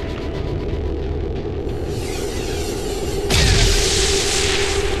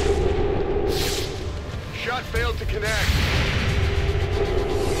 Shot failed to connect.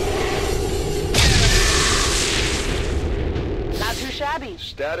 Not too shabby.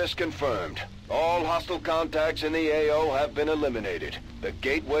 Status confirmed. All hostile contacts in the AO have been eliminated. The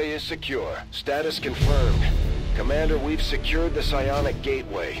gateway is secure. Status confirmed. Commander, we've secured the psionic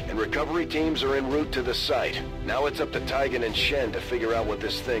gateway, and recovery teams are en route to the site. Now it's up to Tygan and Shen to figure out what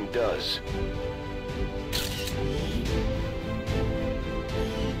this thing does.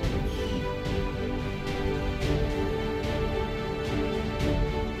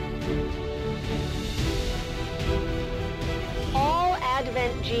 All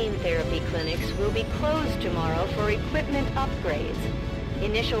Advent gene therapy clinics will be closed tomorrow for equipment upgrades.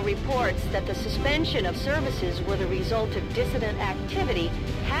 Initial reports that the suspension of services were the result of dissident activity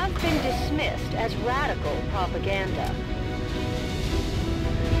have been dismissed as radical propaganda.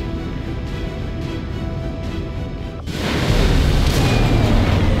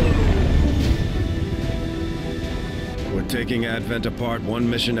 We're taking Advent apart one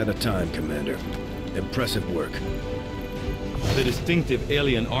mission at a time, Commander. Impressive work. The distinctive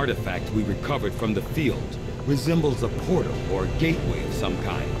alien artifact we recovered from the field resembles a portal or gateway of some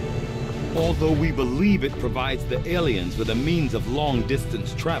kind. Although we believe it provides the aliens with a means of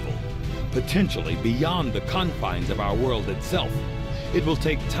long-distance travel, potentially beyond the confines of our world itself, it will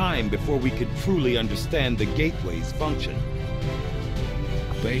take time before we could truly understand the gateway's function.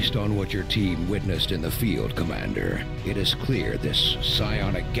 Based on what your team witnessed in the field, Commander, it is clear this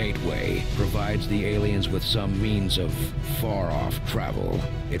psionic gateway provides the aliens with some means of far-off travel.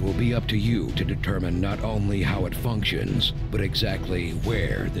 It will be up to you to determine not only how it functions, but exactly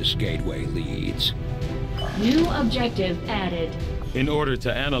where this gateway leads. New objective added. In order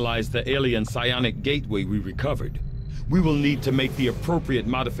to analyze the alien psionic gateway we recovered, we will need to make the appropriate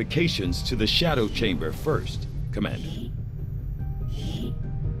modifications to the shadow chamber first, Commander.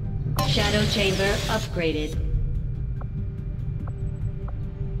 Shadow chamber upgraded.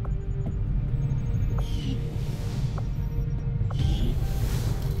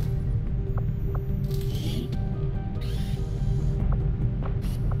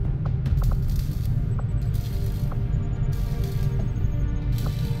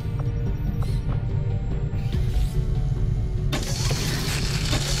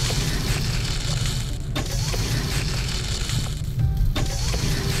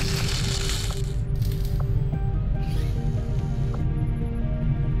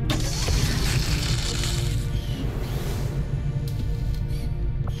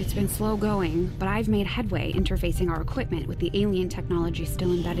 It's been slow going, but I've made headway interfacing our equipment with the alien technology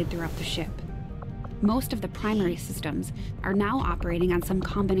still embedded throughout the ship. Most of the primary systems are now operating on some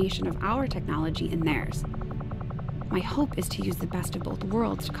combination of our technology and theirs. My hope is to use the best of both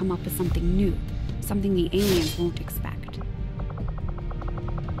worlds to come up with something new, something the aliens won't expect.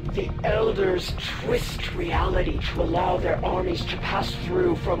 The Elders twist reality to allow their armies to pass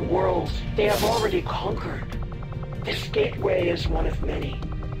through from worlds they have already conquered. This gateway is one of many,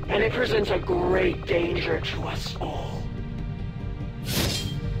 and it presents a great danger to us all.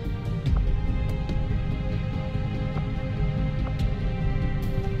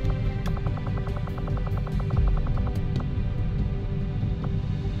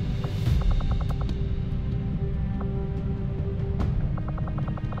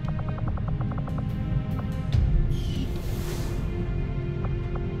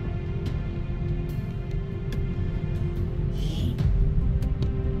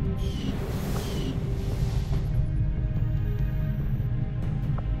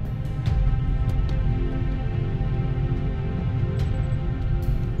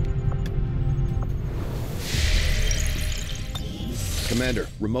 Commander,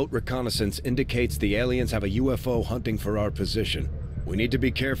 remote reconnaissance indicates the aliens have a UFO hunting for our position. We need to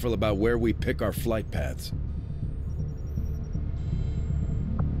be careful about where we pick our flight paths.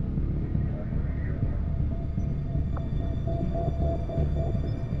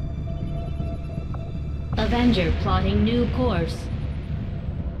 Avenger plotting new course.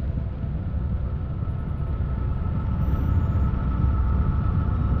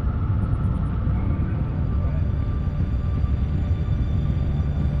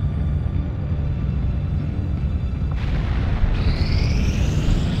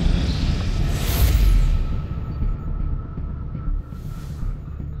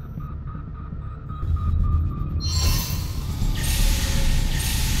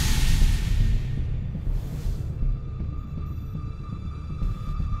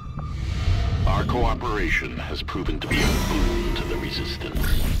 Our cooperation has proven to be a boon to the Resistance.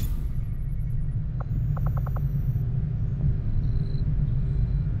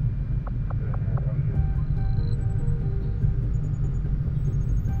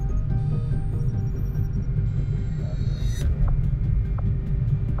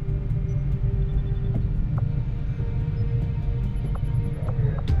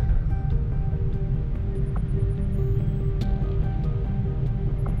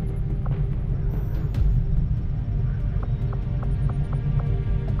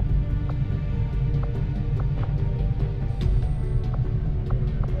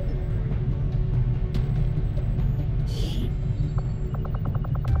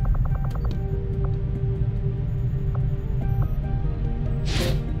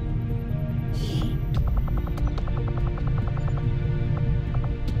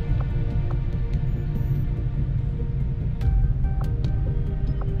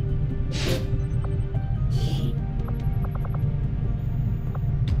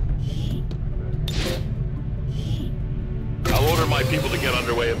 people to get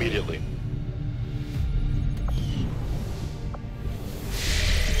underway immediately.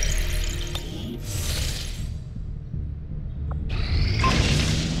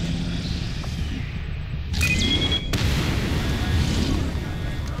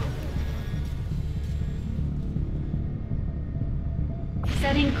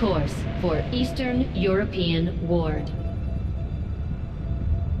 Setting course for Eastern European Ward.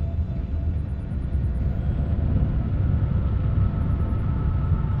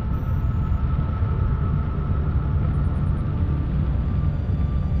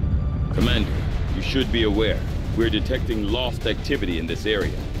 Commander, you should be aware. We're detecting lost activity in this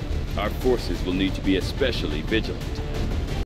area. Our forces will need to be especially vigilant.